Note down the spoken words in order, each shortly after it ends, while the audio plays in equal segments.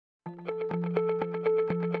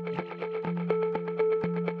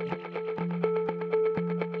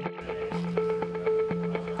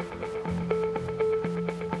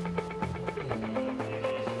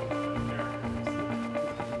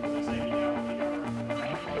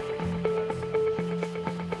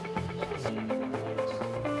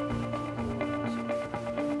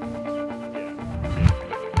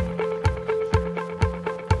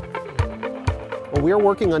We are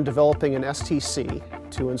working on developing an STC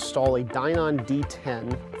to install a Dynon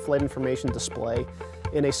D10 flight information display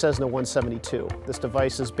in a Cessna 172. This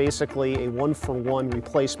device is basically a one-for-one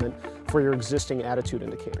replacement for your existing attitude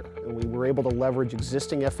indicator. And we were able to leverage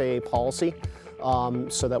existing FAA policy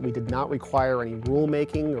so that we did not require any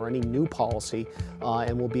rulemaking or any new policy,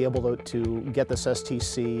 and we'll be able to get this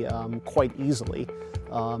STC quite easily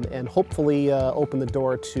and hopefully open the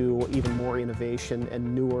door to even more innovation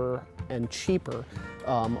and newer and cheaper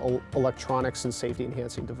electronics and safety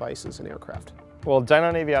enhancing devices in aircraft. Well,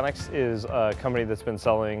 Dynon Avionics is a company that's been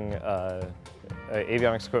selling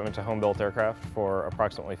avionics equipment to home-built aircraft for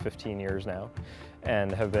approximately 15 years now,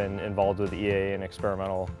 and have been involved with EAA and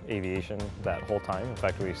experimental aviation that whole time. In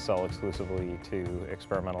fact, we sell exclusively to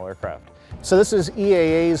experimental aircraft. So this is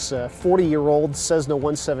EAA's 40-year-old Cessna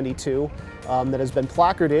 172 that has been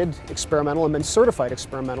placarded experimental and been certified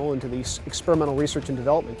experimental into the experimental research and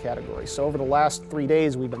development category. So over the last 3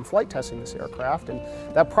 days we've been flight testing this aircraft, and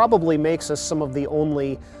that probably makes us some of the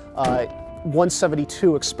only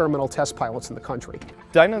 172 experimental test pilots in the country.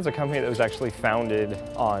 Dynon's a company that was actually founded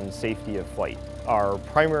on safety of flight.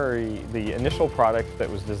 The initial product that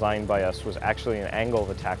was designed by us was actually an angle of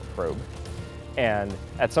attack probe. And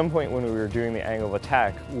at some point when we were doing the angle of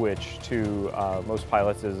attack, which to most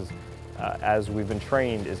pilots is, as we've been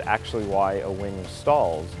trained, is actually why a wing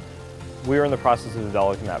stalls, we were in the process of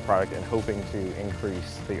developing that product and hoping to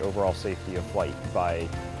increase the overall safety of flight by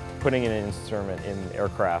putting in an instrument in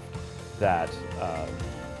aircraft that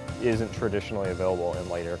isn't traditionally available in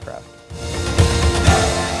light aircraft.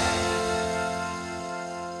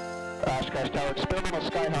 Oshkosh Tower, experimental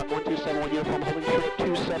Skyhawk 127 with uniform holding short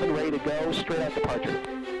 27, ready to go, straight out departure.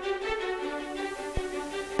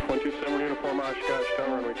 127 uniform Oshkosh Tower,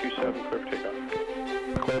 runway 27, clear for takeoff.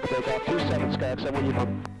 Clear for takeoff, 27 Skyhawk 7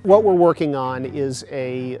 uniform. What we're working on is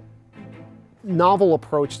a novel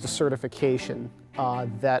approach to certification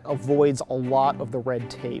that avoids a lot of the red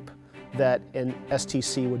tape that an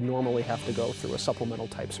STC would normally have to go through, a supplemental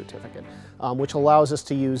type certificate, which allows us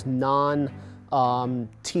to use non-TSO'd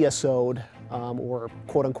or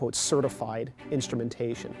quote-unquote certified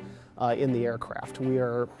instrumentation in the aircraft. We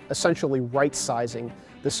are essentially right-sizing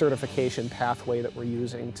the certification pathway that we're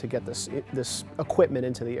using to get this equipment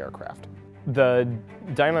into the aircraft. The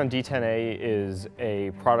Dynon D10A is a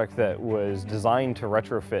product that was designed to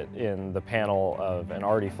retrofit in the panel of an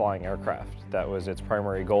already flying aircraft. That was its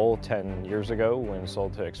primary goal 10 years ago when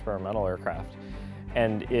sold to experimental aircraft.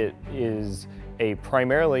 And it is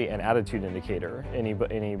primarily an attitude indicator.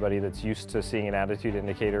 Anybody that's used to seeing an attitude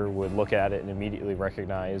indicator would look at it and immediately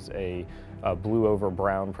recognize a blue over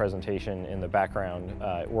brown presentation in the background.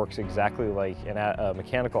 It works exactly like a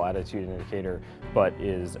mechanical attitude indicator, but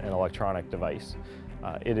is an electronic device.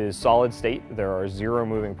 It is solid state. There are 0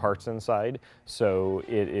 moving parts inside, so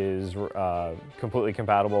it is completely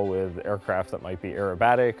compatible with aircraft that might be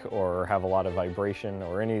aerobatic or have a lot of vibration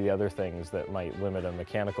or any of the other things that might limit a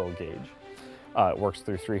mechanical gauge. It works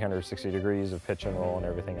through 360 degrees of pitch and roll and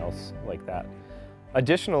everything else like that.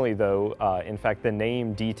 Additionally though, in fact the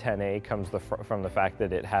name D10A comes from the fact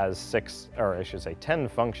that it has 10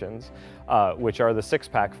 functions, which are the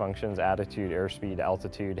 6-pack functions: attitude, airspeed,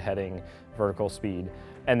 altitude, heading, vertical speed,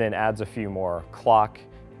 and then adds a few more: clock,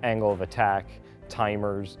 angle of attack,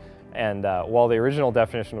 timers, and while the original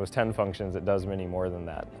definition was 10 functions, it does many more than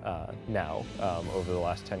that now over the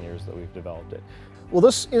last 10 years that we've developed it. Well,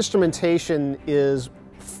 this instrumentation is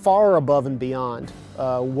far above and beyond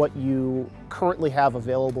what you currently have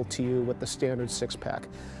available to you with the standard 6-pack.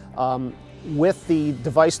 With the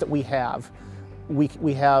device that we have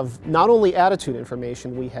not only attitude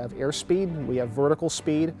information, we have airspeed, we have vertical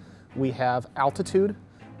speed, we have altitude,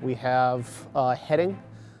 we have heading,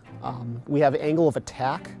 we have angle of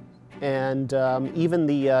attack, and even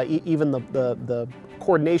the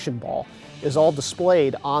coordination ball is all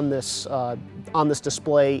displayed on this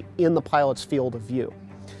display in the pilot's field of view.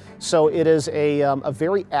 So it is a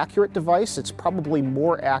very accurate device. It's probably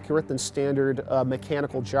more accurate than standard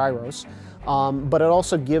mechanical gyros, but it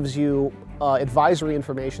also gives you advisory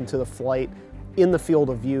information to the flight in the field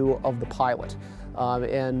of view of the pilot.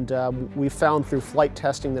 We've found through flight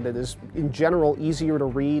testing that it is, in general, easier to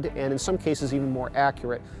read and in some cases even more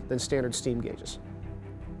accurate than standard steam gauges.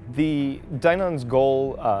 The Dynon's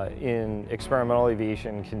goal in experimental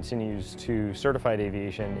aviation continues to certified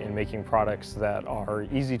aviation in making products that are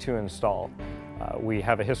easy to install. We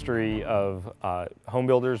have a history of home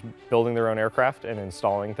builders building their own aircraft and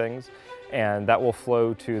installing things, and that will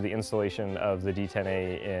flow to the installation of the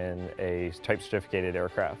D10A in a type certificated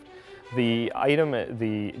aircraft. The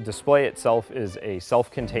display itself is a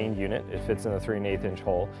self-contained unit. It fits in a 3 1/8 inch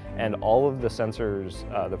hole, and all of the sensors,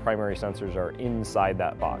 the primary sensors, are inside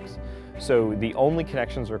that box. So the only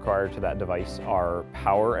connections required to that device are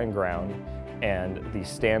power and ground, and the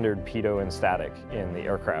standard pitot and static in the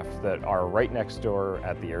aircraft that are right next door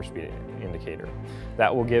at the airspeed indicator.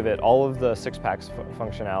 That will give it all of the 6-pack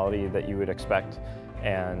functionality that you would expect,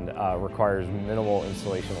 and requires minimal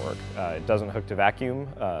installation work. It doesn't hook to vacuum,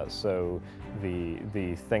 so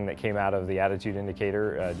the thing that came out of the attitude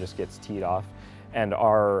indicator just gets teed off, and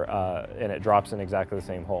it drops in exactly the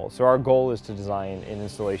same hole. So our goal is to design an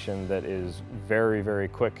installation that is very, very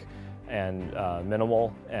quick and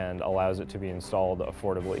minimal, and allows it to be installed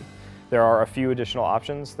affordably. There are a few additional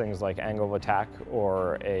options, things like angle of attack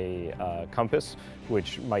or a compass,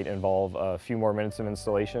 which might involve a few more minutes of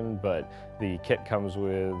installation, but the kit comes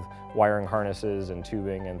with wiring harnesses and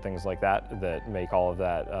tubing and things like that that make all of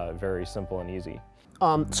that very simple and easy.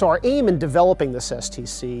 So our aim in developing this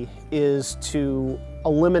STC is to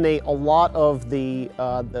eliminate a lot of the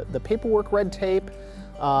paperwork red tape,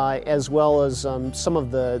 as well as some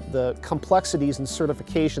of the complexities and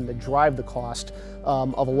certification that drive the cost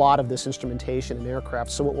of a lot of this instrumentation in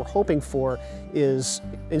aircraft. So what we're hoping for is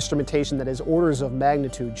instrumentation that is orders of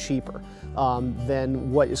magnitude cheaper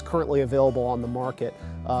than what is currently available on the market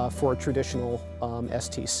for a traditional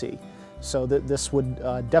STC. So this would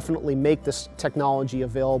definitely make this technology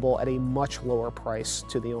available at a much lower price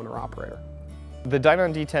to the owner-operator. The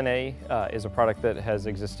Dynon D10A is a product that has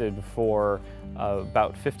existed for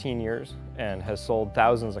about 15 years and has sold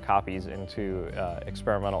thousands of copies into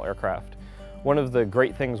experimental aircraft. One of the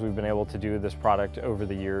great things we've been able to do with this product over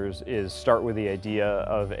the years is start with the idea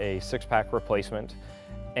of a 6-pack replacement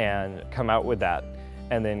and come out with that,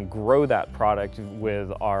 and then grow that product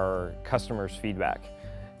with our customers' feedback.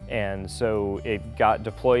 And so it got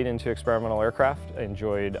deployed into experimental aircraft,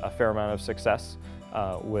 enjoyed a fair amount of success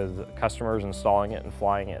with customers installing it and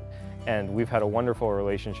flying it. And we've had a wonderful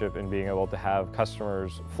relationship in being able to have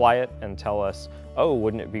customers fly it and tell us, oh,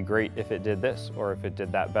 wouldn't it be great if it did this or if it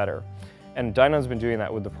did that better? And Dynon's been doing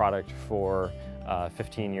that with the product for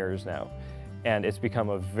 15 years now. And it's become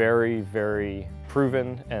a very, very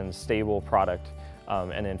proven and stable product.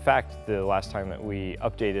 And in fact, the last time that we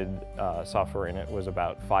updated software in it was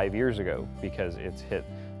about 5 years ago, because it's hit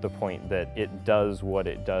the point that it does what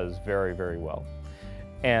it does very, very well.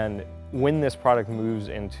 And when this product moves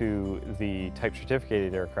into the type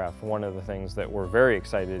certificated aircraft, one of the things that we're very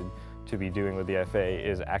excited to be doing with the FAA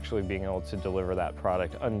is actually being able to deliver that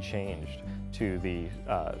product unchanged to the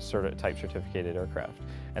type certificated aircraft.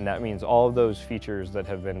 And that means all of those features that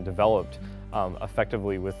have been developed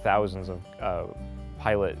effectively with thousands of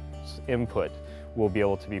pilots' input will be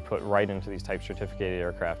able to be put right into these type certificated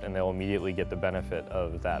aircraft, and they'll immediately get the benefit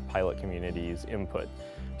of that pilot community's input.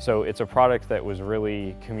 So it's a product that was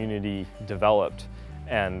really community developed,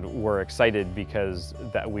 and we're excited because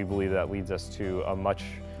we believe that leads us to a much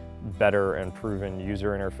better and proven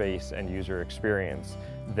user interface and user experience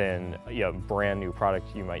than a brand new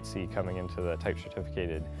product you might see coming into the type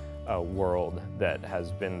certificated world that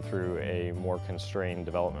has been through a more constrained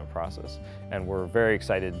development process. And we're very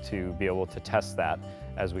excited to be able to test that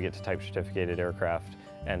as we get to type certificated aircraft,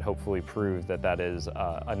 and hopefully prove that that is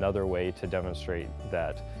another way to demonstrate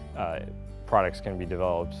that products can be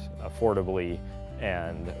developed affordably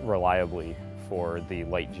and reliably for the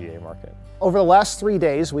light GA market. Over the last 3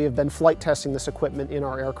 days, we have been flight testing this equipment in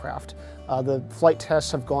our aircraft. The flight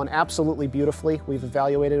tests have gone absolutely beautifully. We've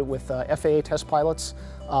evaluated it with FAA test pilots,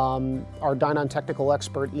 our Dynon technical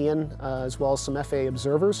expert Ian, as well as some FAA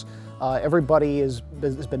observers. Everybody has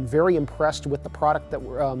been very impressed with the product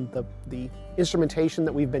that the instrumentation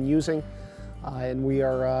that we've been using,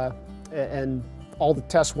 and all the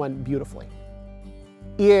tests went beautifully.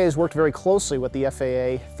 EAA has worked very closely with the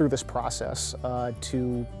FAA through this process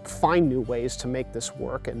to find new ways to make this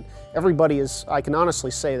work, and I can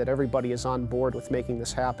honestly say that everybody is on board with making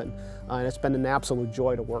this happen, and it's been an absolute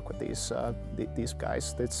joy to work with these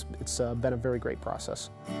guys. It's been a very great process.